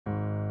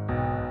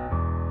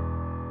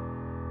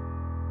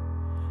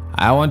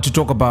I want to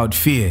talk about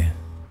fear.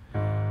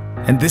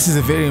 And this is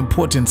a very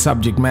important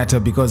subject matter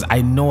because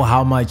I know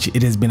how much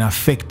it has been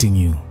affecting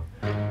you.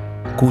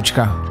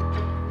 Kuchka.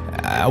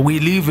 We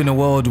live in a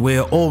world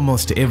where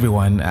almost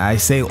everyone, I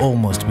say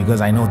almost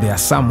because I know there are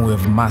some who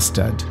have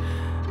mastered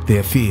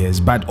their fears,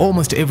 but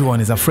almost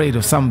everyone is afraid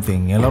of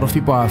something. A lot of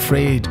people are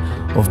afraid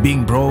of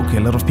being broke. A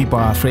lot of people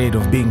are afraid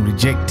of being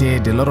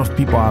rejected. A lot of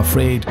people are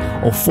afraid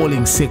of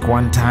falling sick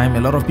one time.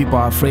 A lot of people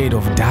are afraid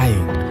of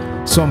dying.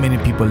 So many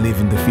people live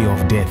in the fear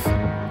of death.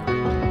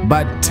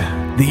 But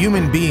the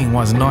human being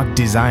was not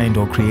designed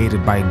or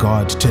created by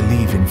God to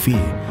live in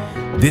fear.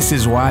 This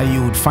is why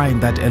you would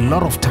find that a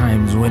lot of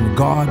times when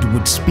God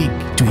would speak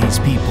to his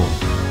people,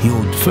 he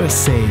would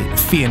first say,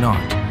 fear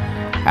not.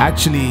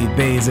 Actually,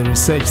 there is a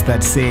research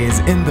that says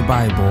in the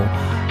Bible,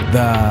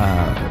 the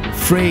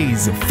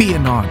phrase fear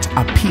not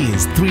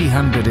appears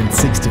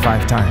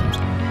 365 times,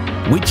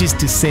 which is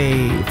to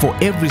say, for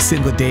every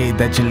single day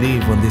that you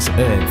live on this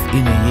earth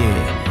in a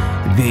year,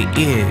 there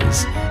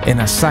is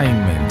an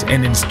assignment,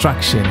 an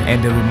instruction,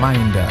 and a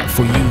reminder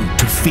for you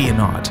to fear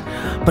not.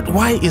 But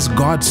why is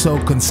God so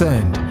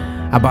concerned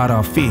about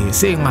our fear?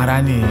 Saying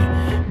Marani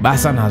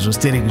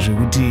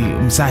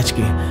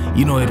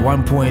you know, at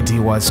one point he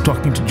was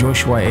talking to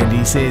Joshua and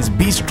he says,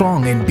 be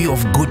strong and be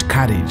of good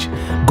courage.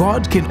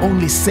 God can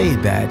only say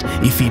that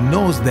if he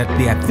knows that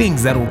there are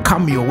things that will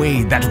come your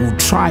way that will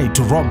try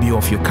to rob you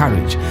of your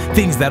courage,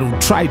 things that will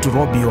try to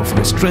rob you of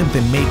your strength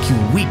and make you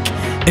weak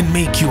and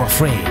make you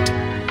afraid.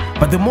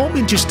 But the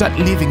moment you start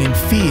living in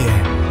fear,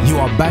 you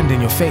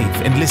abandon your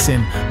faith. And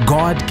listen,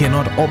 God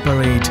cannot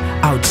operate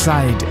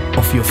outside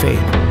of your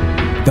faith.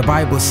 The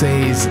Bible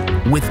says,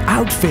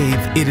 without faith,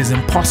 it is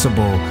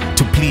impossible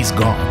to please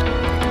God.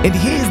 And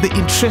here's the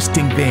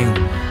interesting thing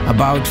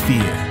about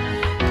fear.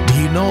 Do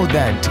you know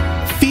that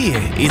fear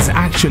is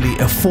actually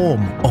a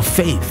form of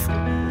faith?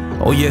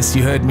 Oh yes,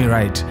 you heard me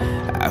right.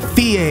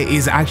 Fear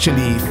is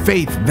actually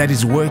faith that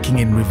is working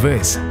in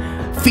reverse.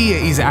 Fear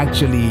is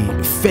actually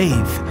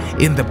faith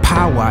in the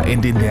power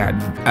and in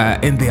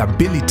the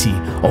ability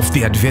of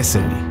the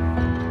adversary.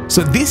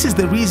 So this is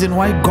the reason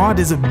why God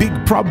is a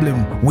big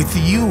problem with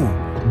you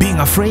being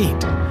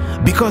afraid.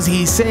 Because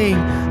he is saying,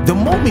 the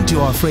moment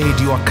you are afraid,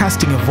 you are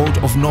casting a vote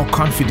of no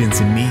confidence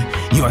in me.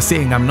 You are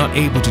saying, I'm not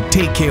able to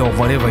take care of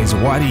whatever is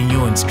worrying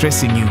you and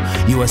stressing you.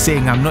 You are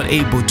saying, I'm not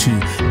able to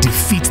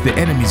defeat the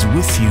enemies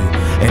with you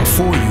and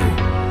for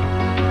you.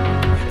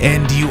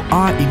 And you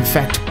are in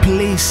fact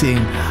placing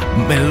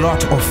a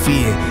lot of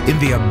fear in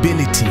the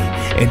ability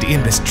and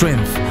in the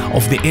strength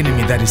of the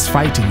enemy that is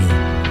fighting you.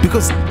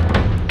 Because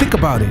think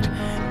about it.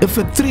 If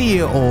a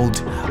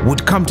 3-year-old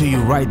would come to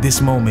you right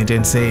this moment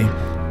and say,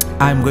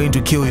 I'm going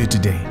to kill you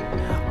today,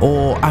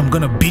 or I'm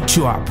going to beat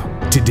you up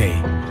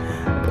today,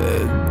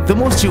 the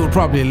most you will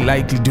probably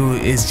likely do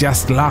is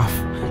just laugh.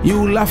 You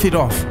will laugh it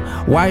off.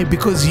 Why?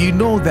 Because you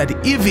know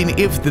that even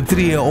if the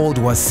 3-year-old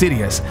was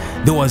serious,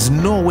 there was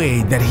no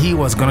way that he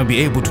was going to be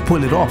able to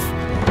pull it off.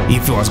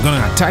 If he was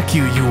going to attack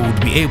you, you would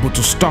be able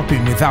to stop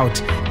him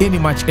without any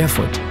much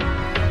effort.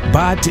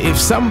 But if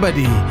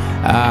somebody,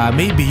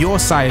 maybe your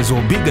size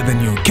or bigger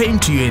than you, came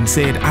to you and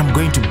said, I'm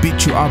going to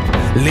beat you up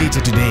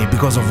later today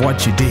because of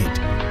what you did,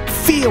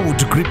 fear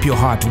would grip your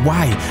heart.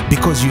 Why?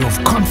 Because you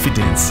have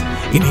confidence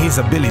in his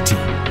ability.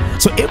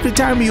 So every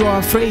time you are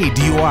afraid,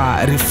 you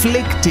are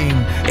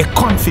reflecting a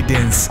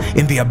confidence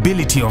in the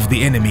ability of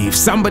the enemy. If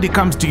somebody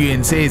comes to you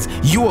and says,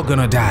 you are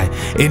gonna die,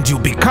 and you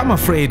become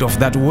afraid of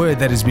that word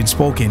that has been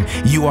spoken,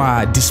 you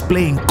are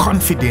displaying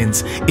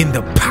confidence in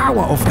the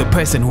power of the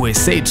person who has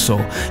said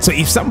so. So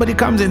if somebody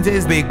comes and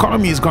says the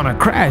economy is gonna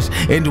crash,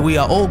 and we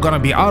are all gonna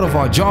be out of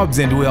our jobs,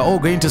 and we are all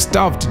going to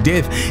starve to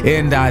death,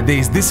 and there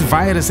is this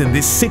virus and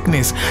this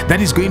sickness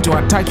that is going to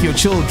attack your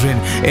children,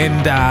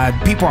 and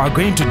people are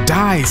going to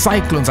die,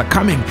 cyclones are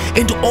coming,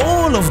 and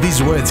all of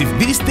these words, if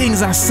these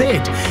things are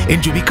said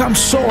and you become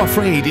so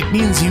afraid, it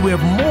means you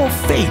have more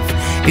faith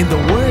in the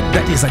word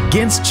that is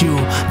against you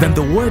than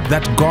the word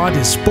that God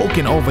has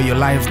spoken over your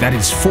life that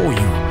is for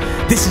you.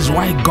 This is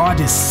why God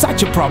is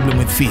such a problem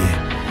with fear.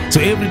 So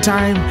every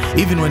time,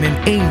 even when an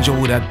angel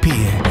would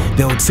appear,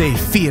 they would say,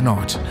 fear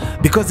not.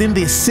 Because in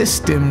the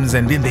systems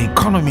and in the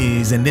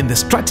economies and in the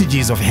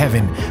strategies of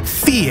heaven,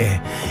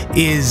 fear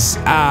is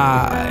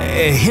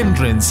a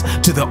hindrance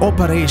to the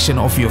operation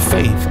of your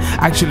faith.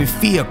 Actually,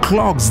 fear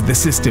clogs the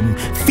system.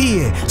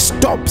 Fear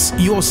stops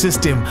your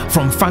system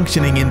from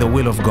functioning in the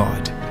will of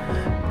God.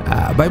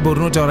 Bible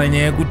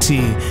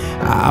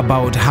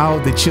about how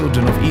the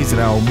children of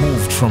Israel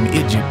moved from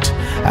Egypt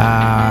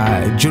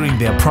during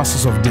their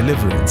process of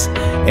deliverance.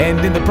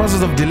 And in the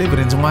process of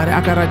deliverance,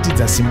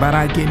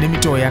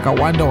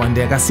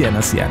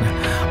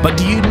 but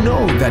do you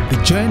know that the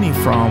journey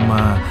from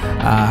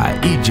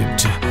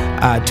Egypt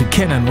to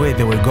Canaan, where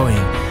they were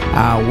going,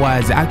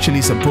 was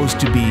actually supposed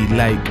to be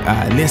like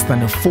less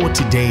than a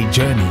 40-day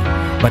journey,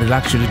 but it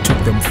actually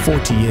took them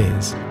 40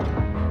 years.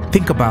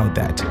 Think about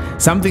that.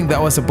 Something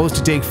that was supposed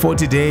to take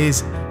 40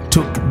 days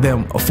took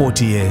them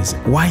 40 years.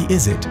 Why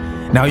is it?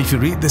 Now, if you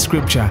read the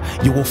scripture,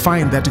 you will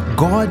find that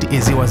God,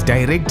 as he was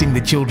directing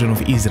the children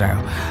of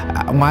Israel,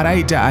 Mwari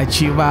aita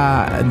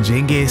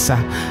achivanzvengesa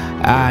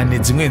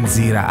nedzimwe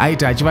nzira,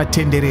 aita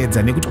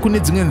achivatenderedza nekuti kune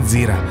dzimwe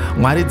nzira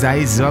Mwari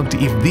dzaaiziva kuti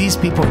if these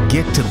people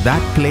get to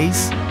that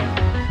place,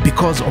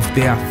 because of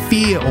their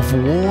fear of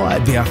war,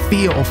 their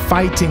fear of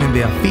fighting, and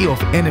their fear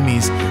of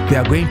enemies, they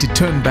are going to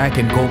turn back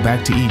and go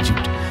back to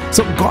Egypt.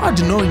 So God,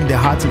 knowing the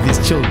hearts of his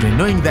children,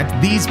 knowing that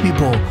these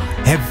people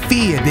have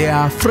fear, they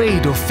are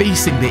afraid of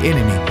facing the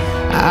enemy,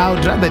 I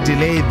would rather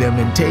delay them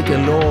and take a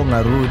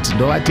longer route.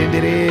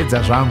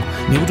 Ndovatenderedza zvangu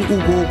nekuti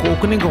uko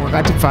kunenge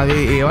kwakati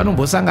pfave,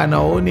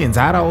 vanombosanganawo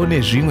nenzarawo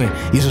nezvimwe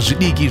izvo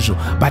zvidiki izvo,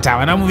 but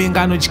havana muvengi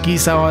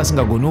anotyisa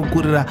wavasingagoni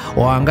kukurira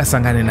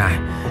wavangasangane naye.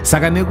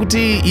 Saka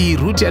nekuti iyi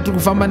route yatiri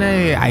kufamba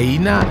nayo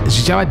haina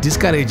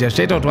zvichavadiscourage,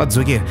 zvichaita kuti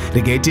vadzokere,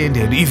 regai tiende,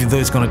 even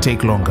though it's going to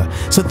take longer.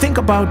 So think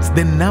about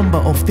the number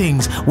of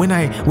things. When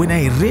I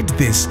read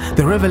this,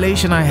 the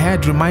revelation I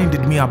had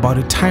reminded me about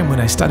a time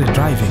when I started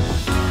driving.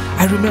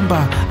 I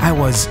remember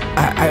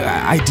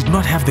I did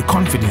not have the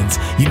confidence.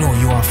 You know,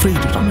 you are afraid.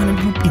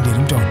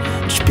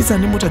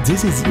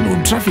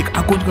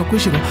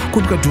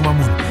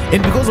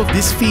 And because of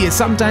this fear,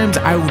 sometimes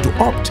I would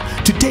opt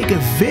to take a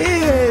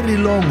very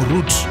long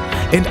route.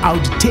 And I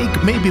would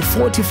take maybe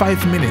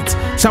 45 minutes,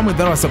 somewhere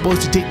that was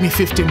supposed to take me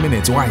 15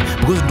 minutes. Why?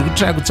 Because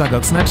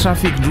kusina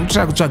traffic,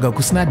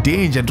 kusina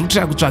danger,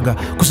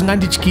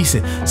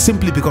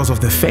 simply because of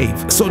the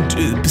faith. So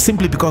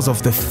simply because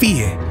of the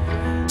fear.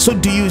 So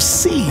do you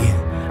see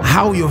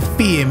how your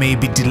fear may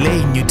be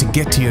delaying you to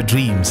get to your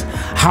dreams?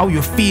 How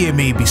your fear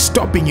may be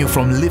stopping you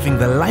from living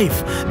the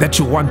life that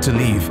you want to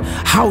live?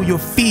 How your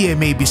fear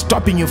may be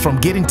stopping you from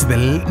getting to the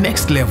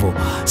next level?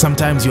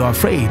 Sometimes you're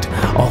afraid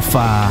of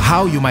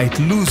how you might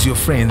lose your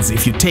friends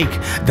if you take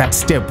that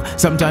step.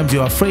 Sometimes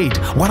you're afraid,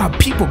 what are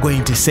people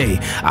going to say?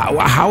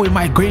 How am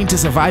I going to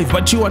survive?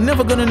 But you are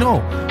never going to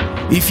know.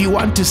 If you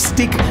want to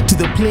stick to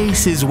the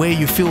places where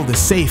you feel the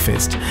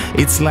safest,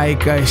 it's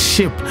like a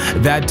ship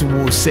that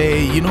will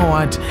say, you know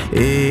what,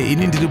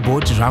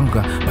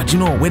 but you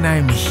know, when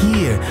I'm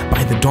here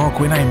by the dock,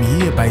 when I'm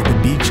here by the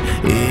beach,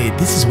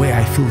 this is where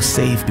I feel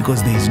safe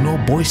because there is no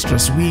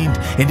boisterous wind,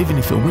 and even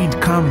if a wind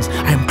comes,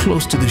 I'm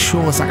close to the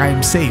shore, so I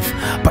am safe.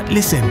 But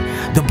listen,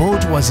 the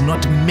boat was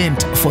not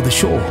meant for the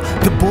shore.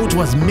 The boat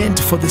was meant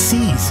for the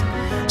seas.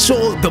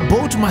 So the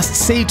boat must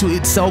say to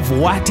itself,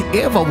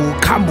 whatever will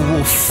come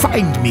will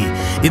find me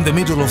in the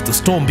middle of the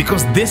storm,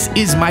 because this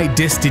is my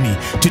destiny,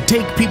 to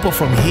take people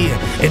from here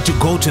and to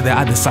go to the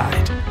other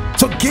side.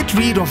 So get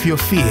rid of your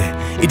fear.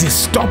 It is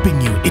stopping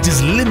you. It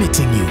is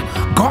limiting you.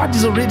 God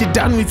is already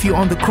done with you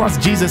on the cross.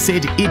 Jesus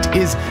said it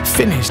is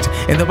finished.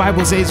 And the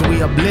Bible says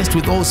we are blessed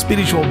with all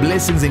spiritual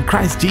blessings in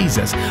Christ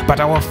Jesus. But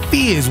our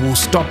fears will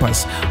stop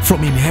us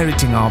from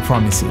inheriting our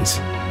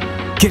promises.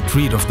 Get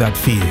rid of that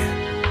fear.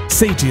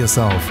 Say to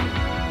yourself,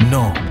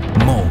 no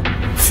more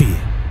fear.